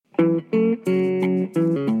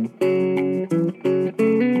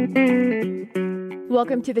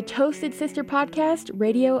Welcome to the Toasted Sister podcast,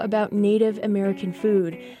 radio about Native American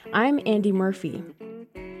food. I'm Andy Murphy.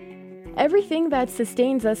 Everything that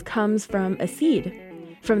sustains us comes from a seed.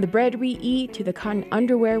 From the bread we eat to the cotton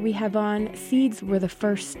underwear we have on, seeds were the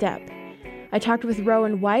first step. I talked with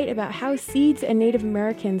Rowen White about how seeds and Native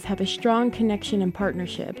Americans have a strong connection and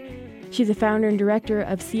partnership. She's a founder and director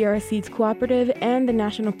of Sierra Seeds Cooperative and the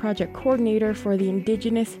National Project Coordinator for the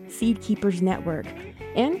Indigenous Seed Keepers Network.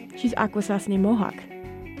 And she's Akwesasne Mohawk.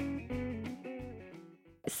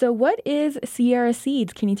 So what is Sierra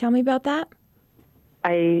Seeds? Can you tell me about that?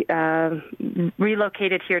 I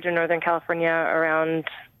relocated here to Northern California around,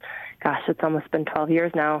 it's almost been 12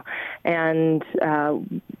 years now, and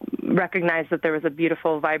recognized that there was a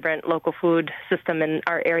beautiful, vibrant local food system in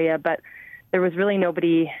our area, but there was really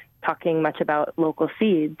nobody talking much about local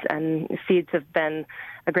seeds, and seeds have been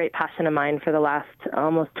a great passion of mine for the last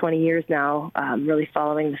almost 20 years now, really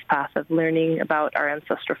following this path of learning about our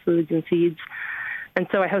ancestral foods and seeds. And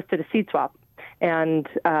so I hosted a seed swap and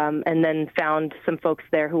then found some folks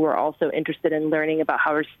there who were also interested in learning about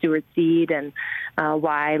how to steward seed and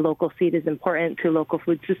why local seed is important to local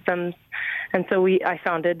food systems. And so I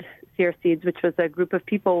founded Sierra Seeds, which was a group of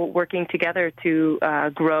people working together to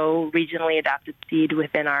grow regionally adapted seed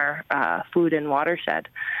within our food and watershed.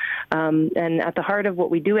 And at the heart of what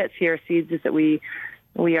we do at Sierra Seeds is that we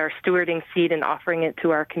are stewarding seed and offering it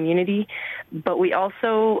to our community. But we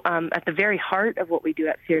also, at the very heart of what we do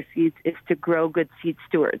at Sierra Seeds is to grow good seed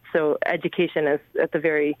stewards. So education is at the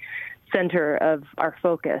very center of our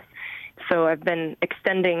focus. So I've been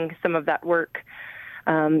extending some of that work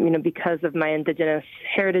because of my Indigenous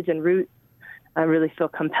heritage and roots. I really feel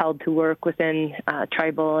compelled to work within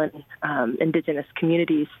tribal and Indigenous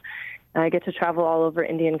communities. I get to travel all over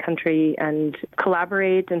Indian country and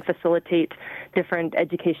collaborate and facilitate different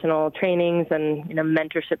educational trainings and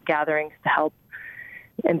mentorship gatherings to help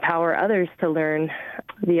empower others to learn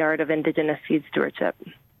the art of Indigenous seed stewardship.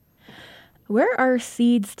 Where are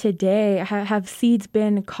seeds today? Have seeds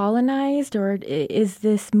been colonized, or is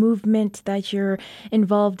this movement that you're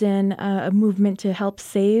involved in a movement to help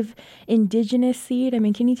save Indigenous seed? I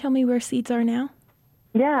mean, can you tell me where seeds are now?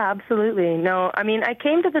 Yeah, absolutely. No, I mean, I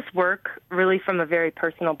came to this work really from a very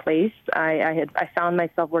personal place. I found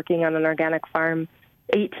myself working on an organic farm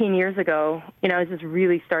 18 years ago. I was just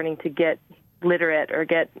really starting to get literate or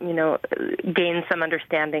gain some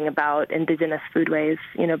understanding about Indigenous foodways,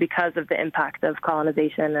 because of the impact of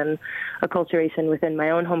colonization and acculturation within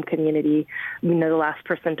my own home community. The last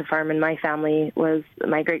person to farm in my family was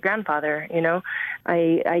my great-grandfather.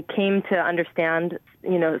 I came to understand,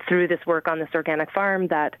 through this work on this organic farm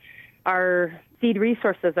that our seed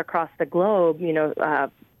resources across the globe,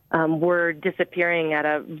 were disappearing at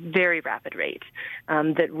a very rapid rate,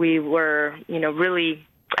 that we were, really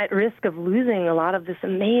at risk of losing a lot of this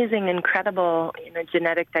amazing, incredible,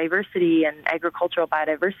 genetic diversity and agricultural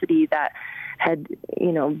biodiversity that had,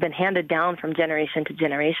 been handed down from generation to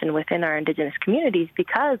generation within our Indigenous communities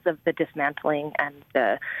because of the dismantling and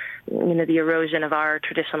the erosion of our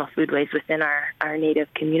traditional foodways within our Native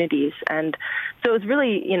communities. And so it was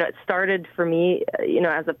really, it started for me,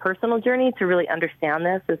 as a personal journey to really understand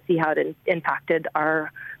this and see how it impacted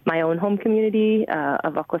my own home community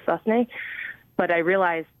of Akwesasne. But I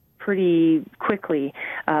realized pretty quickly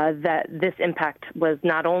that this impact was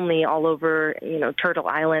not only all over, Turtle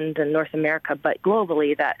Island and North America, but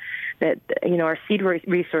globally, that our seed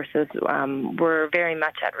resources were very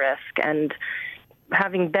much at risk. And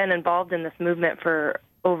having been involved in this movement for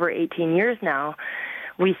over 18 years now,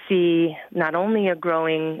 we see not only a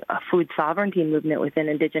growing food sovereignty movement within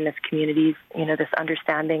Indigenous communities, this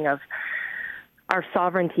understanding of our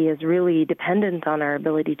sovereignty is really dependent on our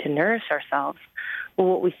ability to nourish ourselves. Well,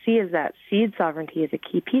 what we see is that seed sovereignty is a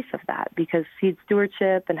key piece of that, because seed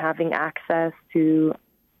stewardship and having access to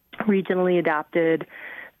regionally adapted,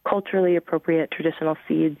 culturally appropriate traditional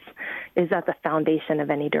seeds is at the foundation of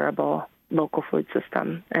any durable local food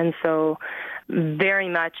system. And so very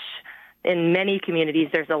much in many communities,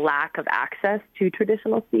 there's a lack of access to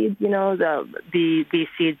traditional seeds. These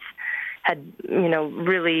seeds had,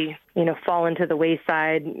 really, fallen to the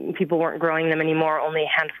wayside. People weren't growing them anymore. Only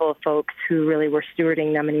a handful of folks who really were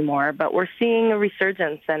stewarding them anymore. But we're seeing a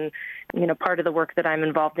resurgence. And, part of the work that I'm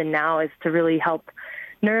involved in now is to really help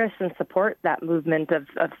nourish and support that movement of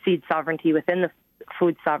seed sovereignty within the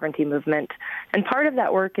food sovereignty movement. And part of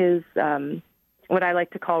that work is what I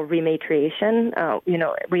like to call rematriation.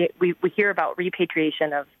 We hear about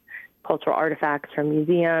repatriation of cultural artifacts from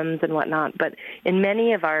museums and whatnot, but in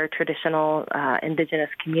many of our traditional Indigenous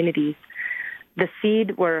communities, the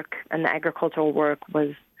seed work and the agricultural work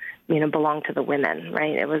was belonged to the women,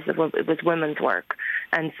 right? It was women's work.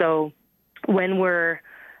 And so when we're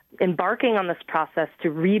embarking on this process to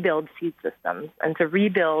rebuild seed systems and to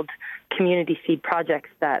rebuild community seed projects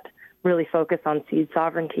that really focus on seed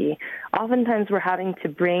sovereignty, oftentimes we're having to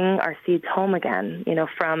bring our seeds home again,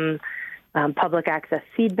 from public access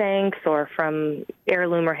seed banks or from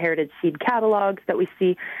heirloom or heritage seed catalogs that we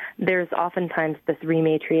see. There's oftentimes this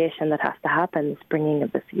rematriation that has to happen, this bringing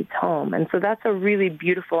of the seeds home. And so that's a really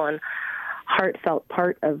beautiful and heartfelt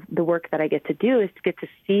part of the work that I get to do, is to get to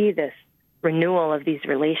see this renewal of these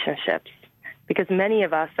relationships. Because many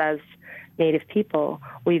of us as Native people,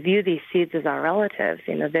 we view these seeds as our relatives.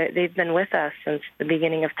 They've been with us since the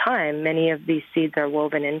beginning of time. Many of these seeds are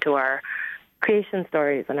woven into our creation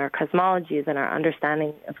stories and our cosmologies and our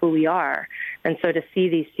understanding of who we are. And so to see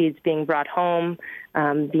these seeds being brought home,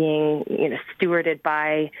 being stewarded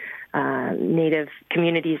by Native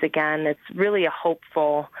communities again, it's really a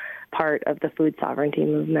hopeful part of the food sovereignty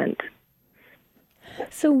movement.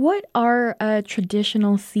 So what are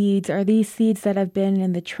traditional seeds? Are these seeds that have been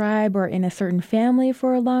in the tribe or in a certain family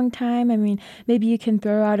for a long time? I mean, maybe you can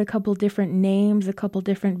throw out a couple different names, a couple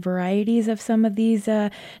different varieties of some of these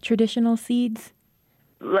traditional seeds.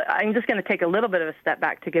 I'm just going to take a little bit of a step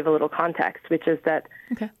back to give a little context, which is that,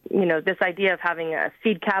 this idea of having a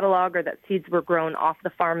seed catalog, or that seeds were grown off the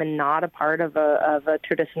farm and not a part of a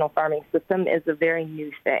traditional farming system, is a very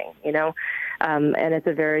new thing, and it's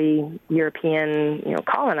a very European,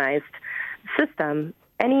 colonized system.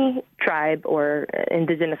 Any tribe or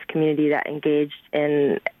indigenous community that engaged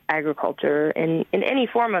in agriculture, in any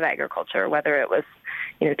form of agriculture, whether it was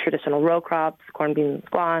traditional row crops, corn, beans, and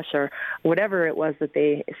squash, or whatever it was that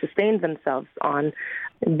they sustained themselves on,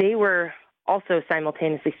 they were also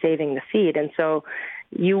simultaneously saving the seed. And so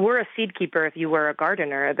you were a seed keeper if you were a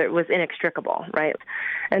gardener. That was inextricable, right?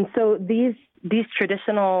 And so these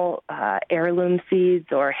traditional heirloom seeds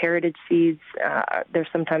or heritage seeds, they're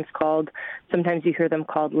sometimes you hear them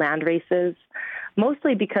called land races,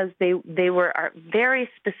 mostly because they were very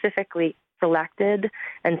specifically selected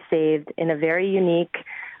and saved in a very unique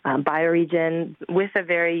bioregion with a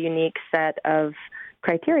very unique set of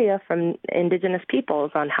criteria from indigenous peoples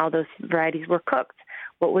on how those varieties were cooked.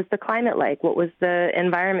 What was the climate like? What was the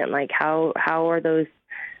environment like? How are those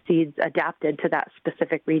seeds adapted to that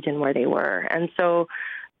specific region where they were? And so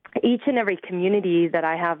each and every community that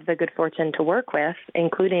I have the good fortune to work with,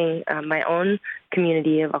 including my own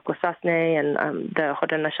community of Akwesasne and the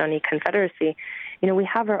Haudenosaunee Confederacy, we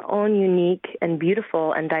have our own unique and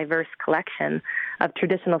beautiful and diverse collection of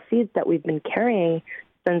traditional seeds that we've been carrying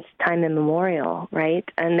since time immemorial, right?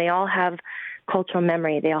 And they all have cultural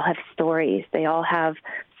memory. They all have stories. They all have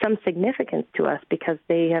some significance to us because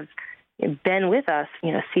they have been with us,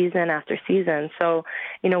 season after season. So,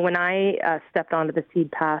 when I stepped onto the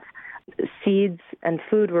seed path, seeds and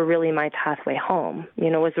food were really my pathway home.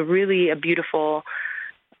 It was a beautiful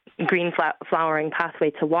green flowering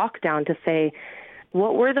pathway to walk down to say,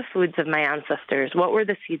 what were the foods of my ancestors? What were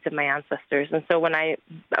the seeds of my ancestors? And so when I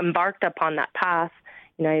embarked upon that path,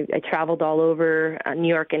 I traveled all over New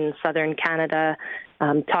York and southern Canada,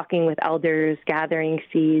 talking with elders, gathering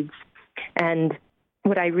seeds. And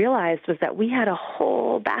what I realized was that we had a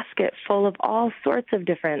whole basket full of all sorts of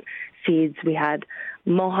different seeds. We had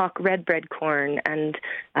Mohawk red bread corn and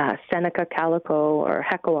Seneca calico or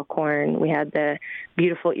Heckoa corn. We had the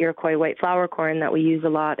beautiful Iroquois white flour corn that we use a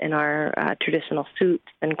lot in our traditional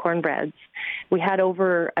soups and cornbreads. We had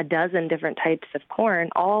over a dozen different types of corn,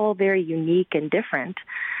 all very unique and different,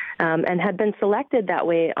 and had been selected that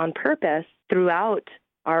way on purpose throughout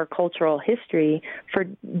our cultural history for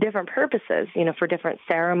different purposes, for different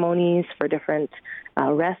ceremonies, for different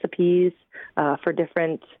recipes, for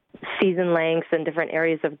different season lengths and different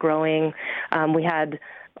areas of growing. We had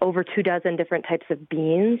over 24 different types of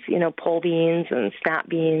beans, pole beans and snap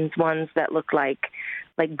beans, ones that look like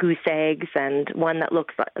goose eggs, and one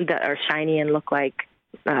that are shiny and look like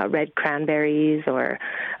red cranberries, or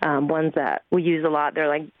ones that we use a lot.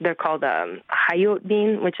 They're called hayot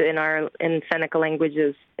bean, which in Seneca language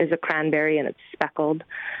is a cranberry, and it's speckled.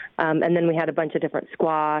 And then we had a bunch of different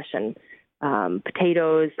squash and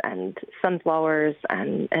potatoes and sunflowers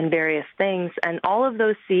and various things. And all of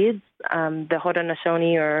those seeds, the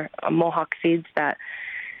Haudenosaunee or Mohawk seeds that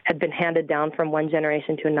had been handed down from one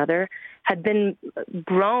generation to another, had been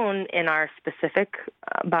grown in our specific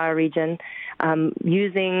bioregion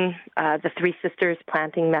using the Three Sisters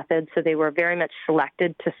planting method. So they were very much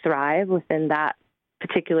selected to thrive within that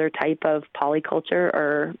particular type of polyculture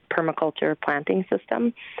or permaculture planting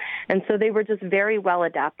system. And so they were just very well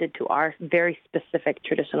adapted to our very specific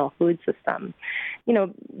traditional food system.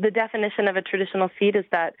 The definition of a traditional seed is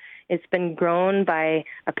that it's been grown by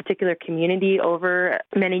a particular community over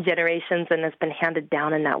many generations and has been handed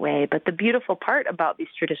down in that way. But the beautiful part about these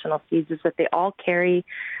traditional seeds is that they all carry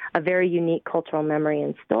a very unique cultural memory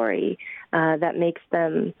and story that makes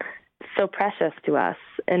them so precious to us.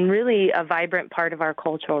 And really a vibrant part of our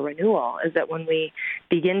cultural renewal is that when we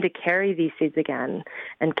begin to carry these seeds again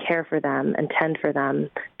and care for them and tend to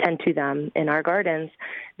them in our gardens,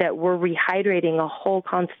 that we're rehydrating a whole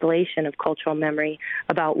constellation of cultural memory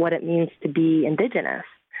about what it means to be Indigenous.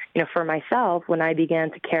 For myself, when I began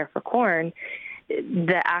to care for corn,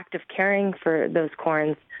 the act of caring for those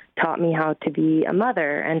corns taught me how to be a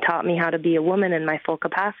mother and taught me how to be a woman in my full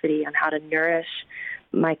capacity and how to nourish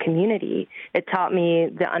my community. It taught me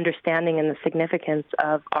the understanding and the significance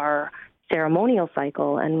of our ceremonial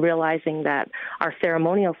cycle and realizing that our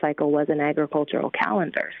ceremonial cycle was an agricultural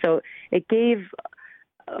calendar. So it gave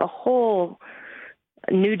a whole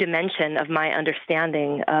new dimension of my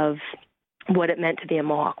understanding of what it meant to be a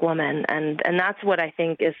Mohawk woman. And that's what I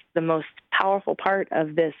think is the most powerful part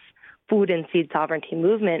of this food and seed sovereignty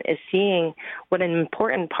movement, is seeing what an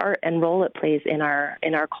important part and role it plays in our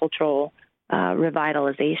cultural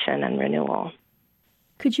revitalization and renewal.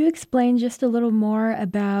 Could you explain just a little more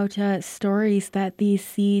about stories that these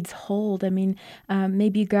seeds hold? I mean,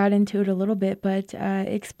 maybe you got into it a little bit, but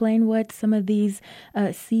explain what some of these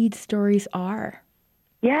seed stories are.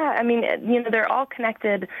 Yeah, I mean, they're all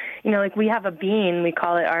connected. Like we have a bean, we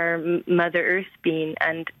call it our Mother Earth bean,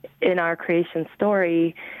 and in our creation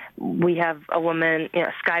story, we have a woman,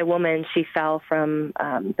 a sky woman. She fell from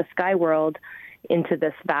the sky world into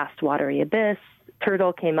this vast watery abyss.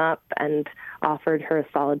 Turtle came up and offered her a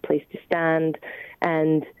solid place to stand,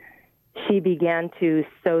 and she began to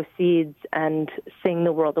sow seeds and sing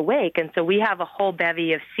the world awake. And so we have a whole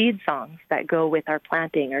bevy of seed songs that go with our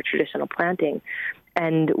planting, our traditional planting.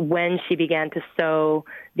 And when she began to sow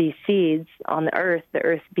these seeds on the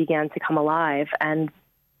earth began to come alive. And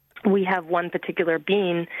we have one particular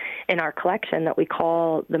bean in our collection that we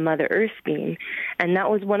call the Mother Earth bean. And that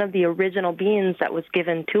was one of the original beans that was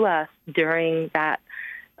given to us during that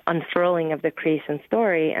unfurling of the creation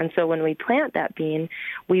story. And so when we plant that bean,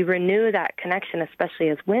 we renew that connection, especially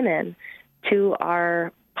as women, to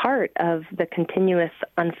our part of the continuous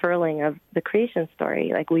unfurling of the creation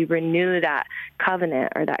story. Like we renew that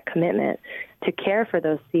covenant or that commitment to care for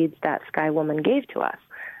those seeds that Sky Woman gave to us.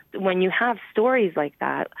 When you have stories like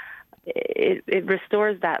that, it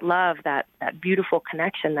restores that love, that beautiful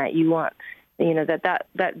connection that you want.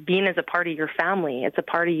 That being is a part of your family. It's a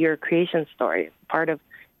part of your creation story. It's part of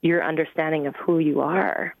your understanding of who you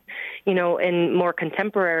are. In more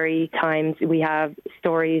contemporary times, we have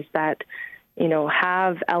stories that,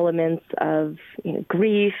 have elements of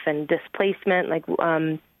grief and displacement, like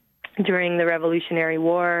during the Revolutionary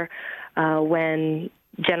War, when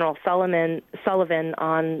General Sullivan,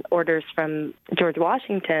 on orders from George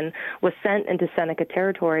Washington, was sent into Seneca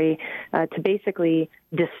territory to basically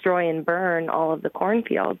destroy and burn all of the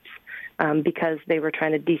cornfields because they were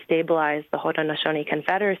trying to destabilize the Haudenosaunee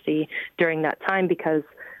Confederacy during that time, because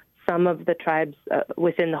some of the tribes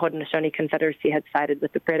within the Haudenosaunee Confederacy had sided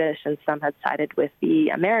with the British and some had sided with the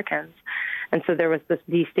Americans. And so there was this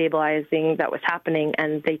destabilizing that was happening,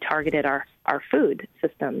 and they targeted our food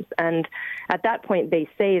systems. And at that point, they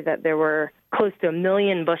say that there were close to 1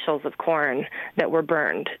 million bushels of corn that were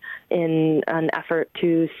burned in an effort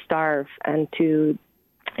to starve and to,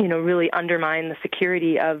 really undermine the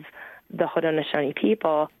security of the Haudenosaunee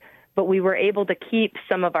people. But we were able to keep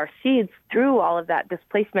some of our seeds through all of that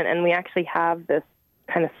displacement, and we actually have this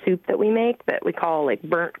kind of soup that we make that we call like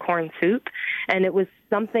burnt corn soup. And it was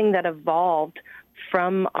something that evolved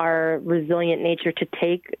from our resilient nature to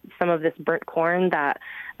take some of this burnt corn that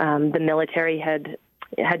the military had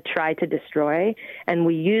tried to destroy, and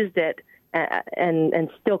we used it and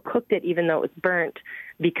still cooked it even though it was burnt,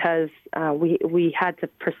 because we had to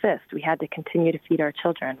persist. We had to continue to feed our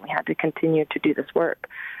children. We had to continue to do this work.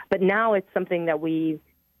 But now it's something that we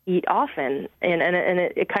eat often, and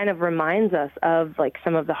it kind of reminds us of like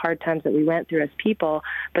some of the hard times that we went through as people,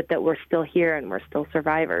 but that we're still here and we're still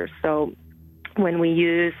survivors. So when we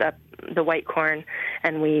use the white corn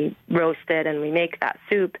and we roast it and we make that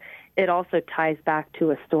soup, it also ties back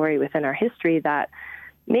to a story within our history that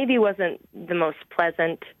maybe wasn't the most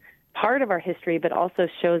pleasant part of our history, but also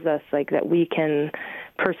shows us like that we can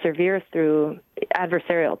persevere through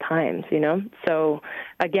adversarial times, So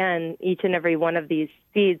again, each and every one of these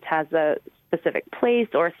seeds has a specific place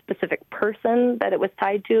or a specific person that it was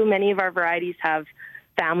tied to. Many of our varieties have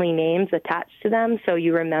family names attached to them, so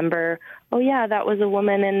you remember, oh yeah, that was a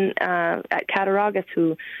woman at Cattaraugus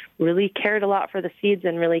who really cared a lot for the seeds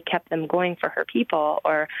and really kept them going for her people.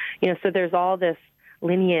 Or, so there's all this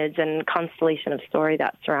lineage and constellation of story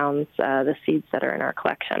that surrounds the seeds that are in our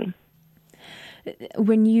collection.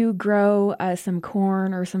 When you grow some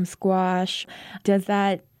corn or some squash, does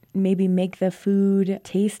that maybe make the food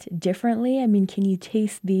taste differently? I mean, can you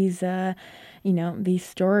taste these, these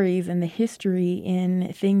stories and the history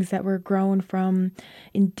in things that were grown from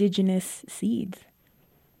indigenous seeds?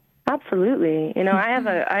 Absolutely. I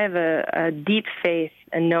have a deep faith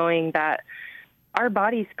in knowing that our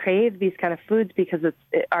bodies crave these kind of foods because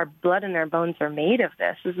our blood and our bones are made of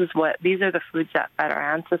this. These are the foods that fed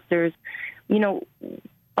our ancestors.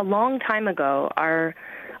 A long time ago, our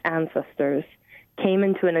ancestors came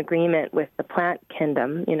into an agreement with the plant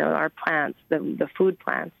kingdom, our plants, the food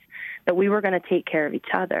plants, that we were going to take care of each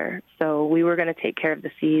other. So we were going to take care of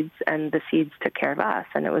the seeds, and the seeds took care of us.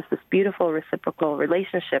 And it was this beautiful reciprocal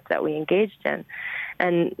relationship that we engaged in.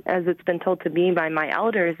 And as it's been told to me by my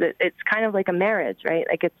elders, it's kind of like a marriage, right?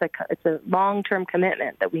 Like it's a long-term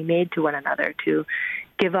commitment that we made to one another to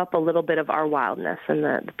give up a little bit of our wildness, and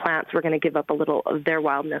the plants were going to give up a little of their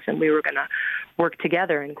wildness, and we were going to work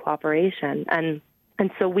together in cooperation. And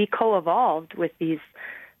so we co-evolved with these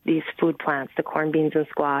food plants, the corn, beans, and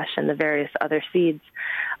squash, and the various other seeds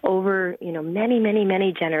over, many, many,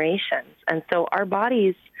 many generations. And so our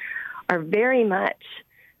bodies are very much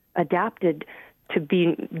adapted to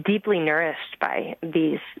be deeply nourished by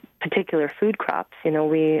these particular food crops.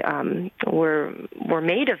 We're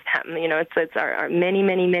made of them. It's our many,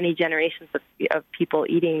 many, many generations of people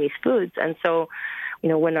eating these foods. And so,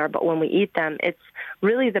 when we eat them, it's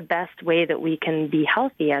really the best way that we can be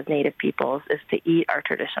healthy as Native peoples is to eat our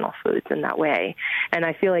traditional foods in that way. And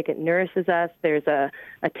I feel like it nourishes us. There's a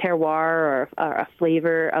terroir or a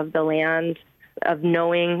flavor of the land, of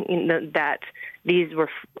knowing that these were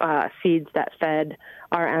seeds that fed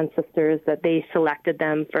our ancestors, that they selected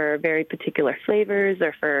them for very particular flavors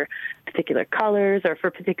or for particular colors or for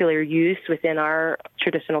particular use within our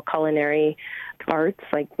traditional culinary arts,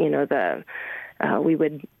 like, we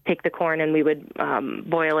would take the corn and we would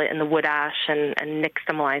boil it in the wood ash and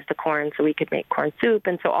nixtamalize the corn so we could make corn soup.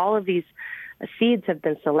 And so all of these seeds have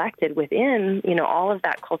been selected within, all of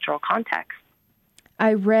that cultural context.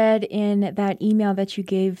 I read in that email that you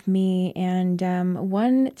gave me, and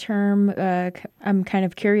one term I'm kind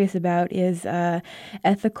of curious about is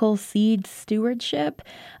ethical seed stewardship.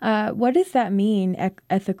 What does that mean,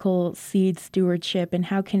 ethical seed stewardship, and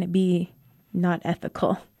how can it be not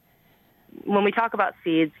ethical? When we talk about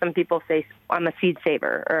seeds, some people say, I'm a seed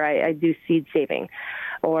saver, or I do seed saving,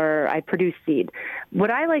 or I produce seed. What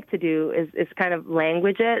I like to do is kind of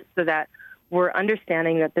language it so that we're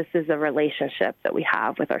understanding that this is a relationship that we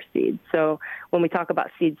have with our seeds. So when we talk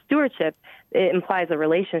about seed stewardship, it implies a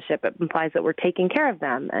relationship. It implies that we're taking care of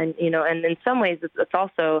them. And, and in some ways, it's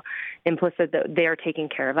also implicit that they are taking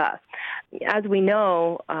care of us. As we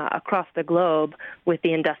know, across the globe with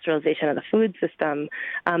the industrialization of the food system,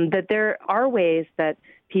 that there are ways that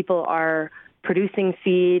people are producing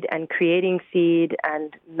seed and creating seed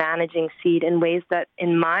and managing seed in ways that,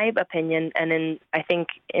 in my opinion, and I think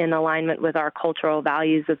in alignment with our cultural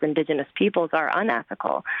values as Indigenous peoples, are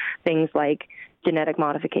unethical. Things like genetic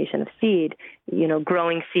modification of seed,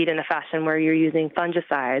 growing seed in a fashion where you're using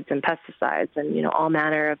fungicides and pesticides and, all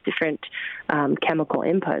manner of different chemical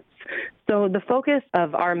inputs. So the focus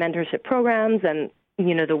of our mentorship programs and,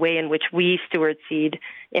 the way in which we steward seed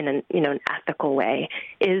in an ethical way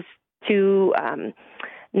is to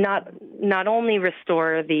not only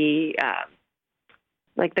restore the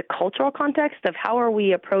cultural context of how are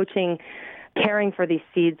we approaching caring for these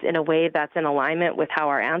seeds in a way that's in alignment with how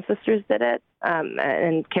our ancestors did it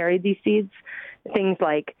and carried these seeds. Things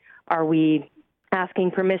like, are we asking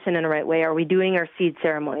permission in the right way? Are we doing our seed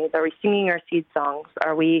ceremonies? Are we singing our seed songs?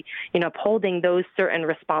 Are we, upholding those certain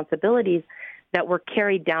responsibilities that were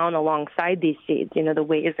carried down alongside these seeds, the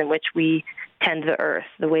ways in which we tend the earth,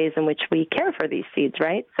 the ways in which we care for these seeds,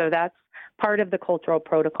 right? So that's part of the cultural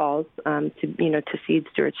protocols to seed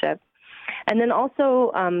stewardship. And then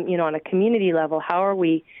also, on a community level, how are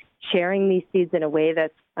we sharing these seeds in a way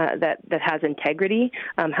that has integrity?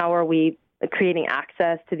 How are we creating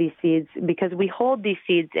access to these seeds? Because we hold these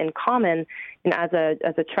seeds in common, and as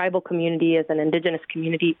a tribal community, as an Indigenous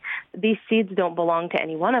community, these seeds don't belong to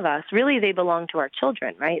any one of us. Really, they belong to our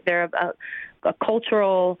children, right? They're a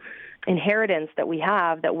cultural inheritance that we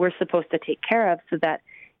have that we're supposed to take care of so that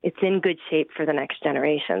it's in good shape for the next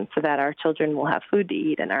generation so that our children will have food to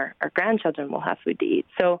eat and our grandchildren will have food to eat.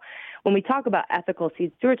 So when we talk about ethical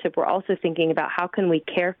seed stewardship, we're also thinking about how can we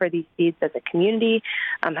care for these seeds as a community?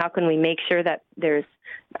 How can we make sure that there's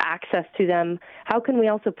access to them? How can we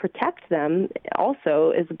also protect them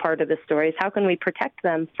also is a part of the stories? How can we protect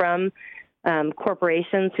them from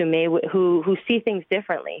corporations who see things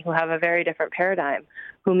differently, who have a very different paradigm,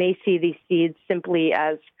 who may see these seeds simply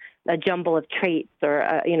as a jumble of traits or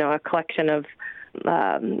a collection of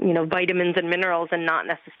vitamins and minerals and not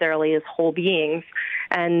necessarily as whole beings,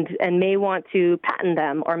 and may want to patent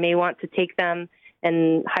them or may want to take them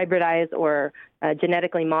and hybridize or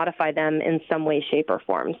genetically modify them in some way, shape, or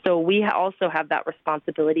form. So we also have that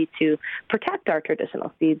responsibility to protect our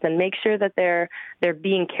traditional seeds and make sure that they're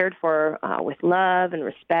being cared for with love and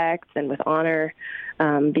respect and with honor,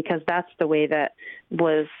 because that's the way that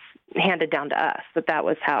was handed down to us, that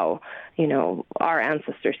was how, our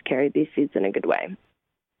ancestors carried these seeds in a good way.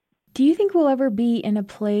 Do you think we'll ever be in a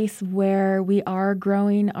place where we are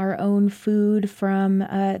growing our own food from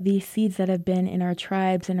these seeds that have been in our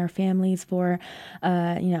tribes and our families for,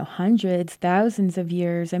 hundreds, thousands of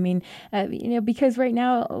years? I mean, because right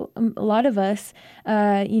now, a lot of us,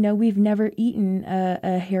 we've never eaten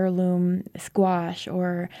a heirloom squash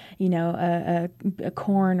or, a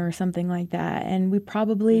corn or something like that. And we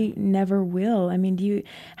probably never will. I mean,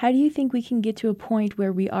 how do you think we can get to a point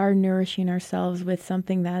where we are nourishing ourselves with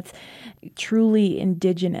something that's truly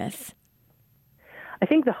indigenous? I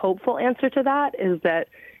think the hopeful answer to that is that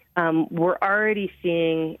we're already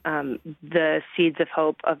seeing the seeds of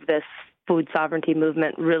hope of this food sovereignty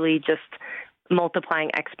movement really just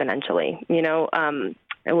multiplying exponentially.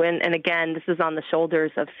 And again, this is on the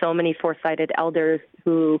shoulders of so many foresighted elders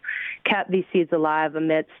who kept these seeds alive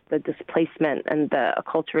amidst the displacement and the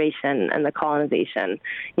acculturation and the colonization.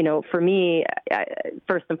 For me,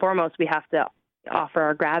 first and foremost, we have to offer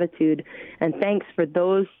our gratitude and thanks for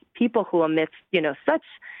those people who amidst, such,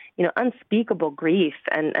 unspeakable grief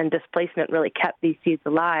and displacement really kept these seeds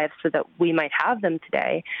alive so that we might have them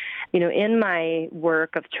today. In my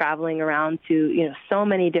work of traveling around to, so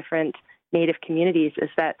many different Native communities is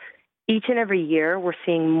that each and every year we're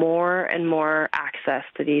seeing more and more access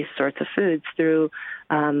to these sorts of foods through,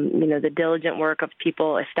 the diligent work of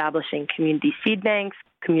people establishing community seed banks,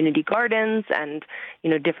 community gardens, and,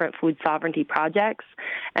 different food sovereignty projects.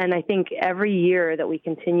 And I think every year that we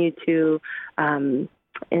continue to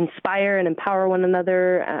inspire and empower one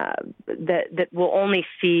another, that we'll only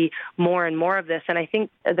see more and more of this. And I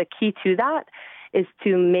think the key to that is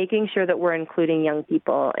to making sure that we're including young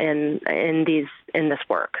people in this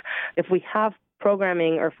work. If we have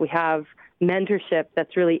programming or if we have mentorship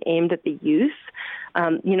that's really aimed at the youth,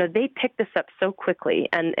 they pick this up so quickly.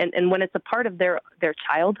 And when it's a part of their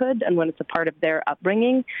childhood and when it's a part of their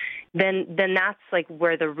upbringing, then that's like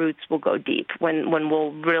where the roots will go deep, when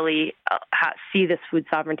we'll really see this food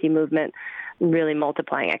sovereignty movement really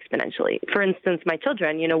multiplying exponentially. For instance, my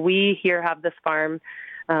children, we here have this farm.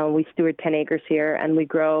 We steward 10 acres here, and we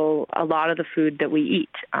grow a lot of the food that we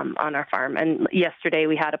eat on our farm. And yesterday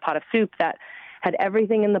we had a pot of soup that had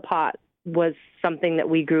everything in the pot was something that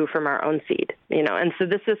we grew from our own seed, And so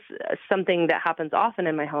this is something that happens often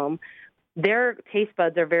in my home. Their taste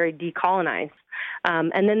buds are very decolonized.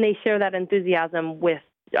 And then they share that enthusiasm with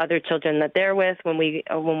other children that they're with when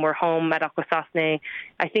we're home at Akwesasne.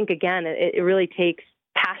 I think, again, it really takes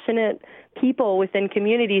passionate people within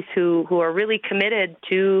communities who are really committed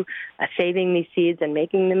to saving these seeds and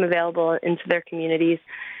making them available into their communities.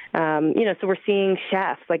 So we're seeing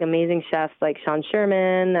chefs, like amazing chefs like Sean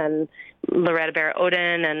Sherman and Loretta Barrett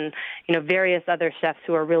Oden and, various other chefs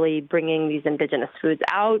who are really bringing these indigenous foods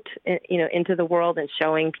out, into the world and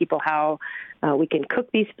showing people how we can cook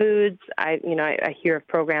these foods. I hear of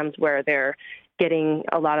programs where they're getting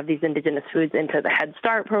a lot of these indigenous foods into the Head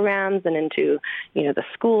Start programs and into, the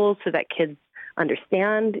schools so that kids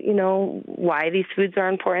understand, why these foods are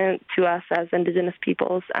important to us as indigenous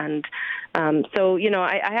peoples. And so,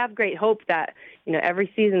 I have great hope that,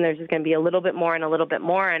 every season there's just going to be a little bit more and a little bit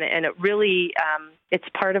more. And it really, it's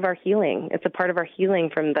part of our healing. It's a part of our healing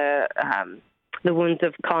from the wounds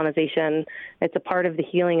of colonization. It's a part of the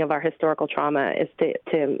healing of our historical trauma is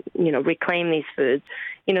to reclaim these foods.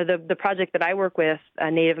 The project that I work with,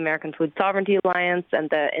 Native American Food Sovereignty Alliance and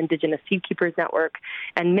the Indigenous Seed Keepers Network,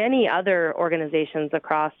 and many other organizations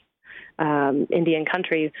across Indian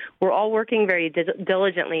country, we're all working very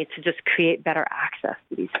diligently to just create better access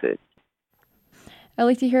to these foods. I'd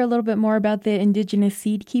like to hear a little bit more about the Indigenous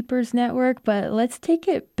Seed Keepers Network, but let's take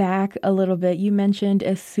it back a little bit. You mentioned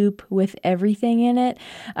a soup with everything in it.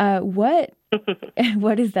 What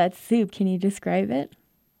is that soup? Can you describe it?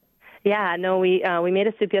 Yeah, no, we made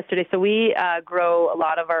a soup yesterday. So we grow a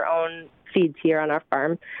lot of our own seeds here on our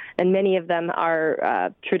farm, and many of them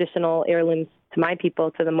are traditional heirlooms to my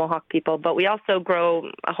people, to the Mohawk people. But we also grow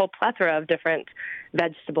a whole plethora of different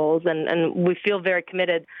vegetables, and we feel very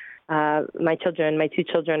committed. My two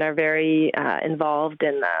children are very involved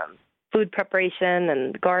in food preparation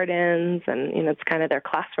and gardens, and it's kind of their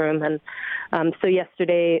classroom. And so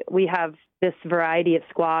yesterday we have this variety of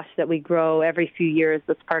squash that we grow every few years.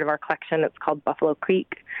 That's part of our collection. It's called Buffalo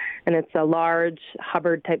Creek, and it's a large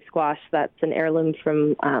Hubbard-type squash that's an heirloom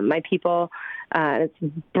from my people. It's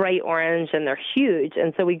bright orange, and they're huge.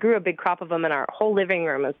 And so we grew a big crop of them, and our whole living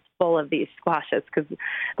room is full of these squashes because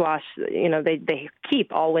squash, they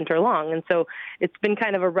keep all winter long. And so it's been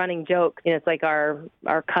kind of a running joke. It's like our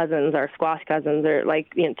cousins, our squash cousins, are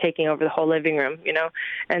like taking over the whole living room.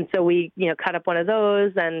 And so we cut up one of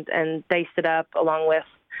those and diced it up along with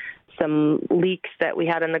some leeks that we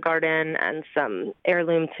had in the garden and some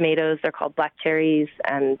heirloom tomatoes. They're called black cherries,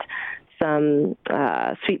 and some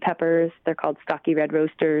sweet peppers. They're called stocky red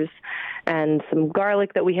roasters, and some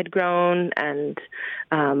garlic that we had grown. And,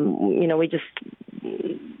 we just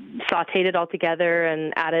sauteed it all together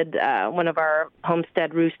and added one of our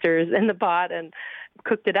homestead roosters in the pot and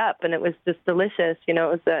cooked it up. And it was just delicious. It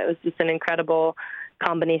was just an incredible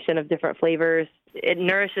combination of different flavors. It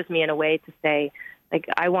nourishes me in a way to say, like,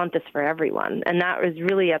 I want this for everyone. And that was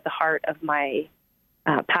really at the heart of my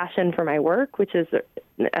passion for my work, which is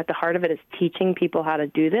at the heart of it is teaching people how to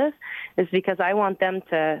do this, is because I want them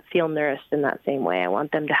to feel nourished in that same way. I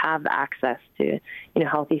want them to have access to,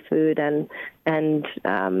 healthy food, and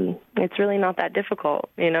it's really not that difficult,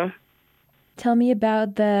 Tell me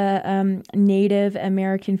about the Native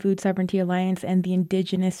American Food Sovereignty Alliance and the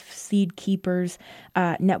Indigenous Seed Keepers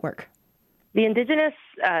Network. The Indigenous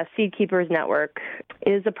Seed Keepers Network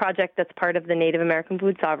is a project that's part of the Native American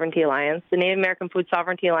Food Sovereignty Alliance. The Native American Food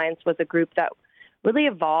Sovereignty Alliance was a group that really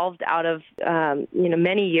evolved out of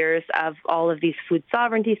many years of all of these food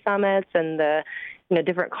sovereignty summits and the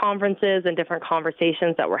different conferences and different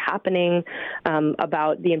conversations that were happening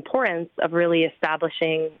about the importance of really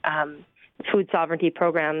establishing food sovereignty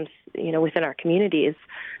programs within our communities.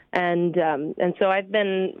 And so I've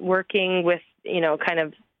been working with kind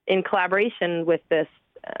of in collaboration with this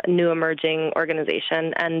new emerging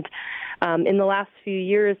organization. And in the last few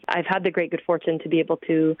years, I've had the great good fortune to be able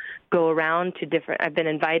to go around to I've been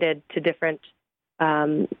invited to different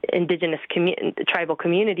indigenous tribal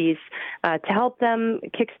communities to help them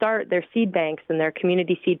kickstart their seed banks and their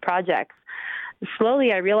community seed projects.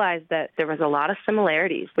 Slowly, I realized that there was a lot of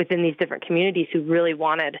similarities within these different communities who really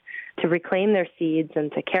wanted to reclaim their seeds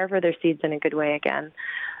and to care for their seeds in a good way again.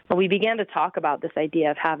 We began to talk about this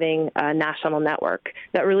idea of having a national network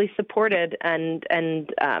that really supported and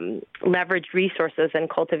leveraged resources and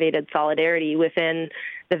cultivated solidarity within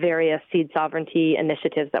the various seed sovereignty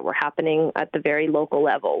initiatives that were happening at the very local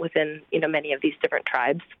level within many of these different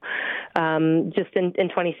tribes. Just in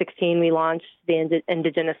 2016, we launched the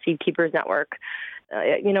Indigenous Seed Keepers Network.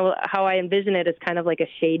 How I envision it is kind of like a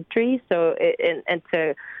shade tree, and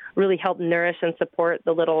to really help nourish and support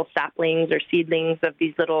the little saplings or seedlings of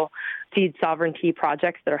these little seed sovereignty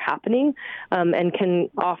projects that are happening, and can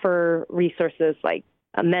offer resources like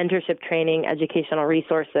mentorship training, educational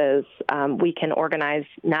resources. We can organize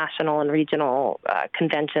national and regional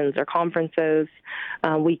conventions or conferences.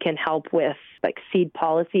 We can help with seed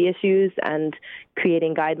policy issues and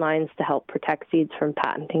creating guidelines to help protect seeds from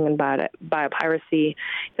patenting and biopiracy.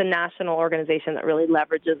 It's a national organization that really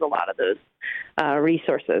leverages a lot of those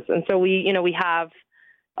resources. And so we have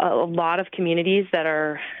a lot of communities that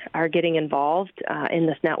are getting involved in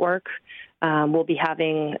this network. We'll be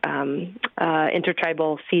having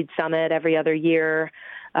Intertribal Seed Summit every other year.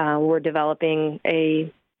 We're developing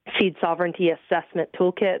a seed sovereignty assessment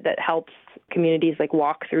toolkit that helps communities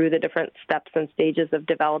walk through the different steps and stages of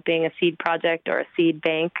developing a seed project or a seed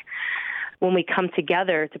bank. When we come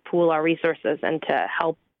together to pool our resources and to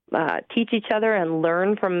help teach each other and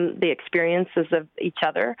learn from the experiences of each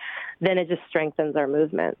other, then it just strengthens our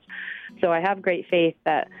movement. So I have great faith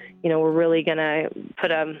that, we're really going to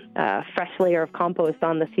put a fresh layer of compost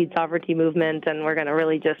on the seed sovereignty movement, and we're going to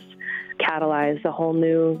really just catalyze a whole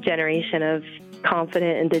new generation of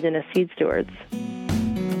confident Indigenous seed stewards.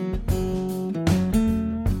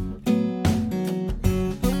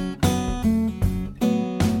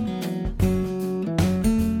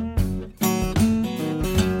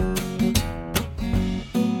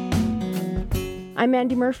 I'm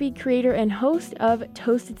Andy Murphy, creator and host of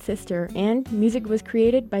Toasted Sister, and music was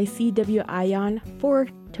created by C.W. Ion for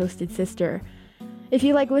Toasted Sister. If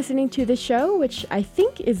you like listening to the show, which I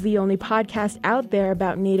think is the only podcast out there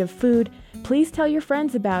about Native food, please tell your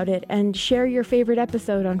friends about it and share your favorite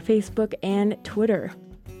episode on Facebook and Twitter.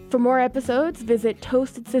 For more episodes, visit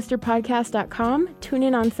toastedsisterpodcast.com, tune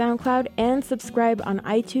in on SoundCloud, and subscribe on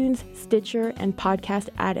iTunes, Stitcher, and Podcast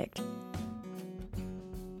Addict.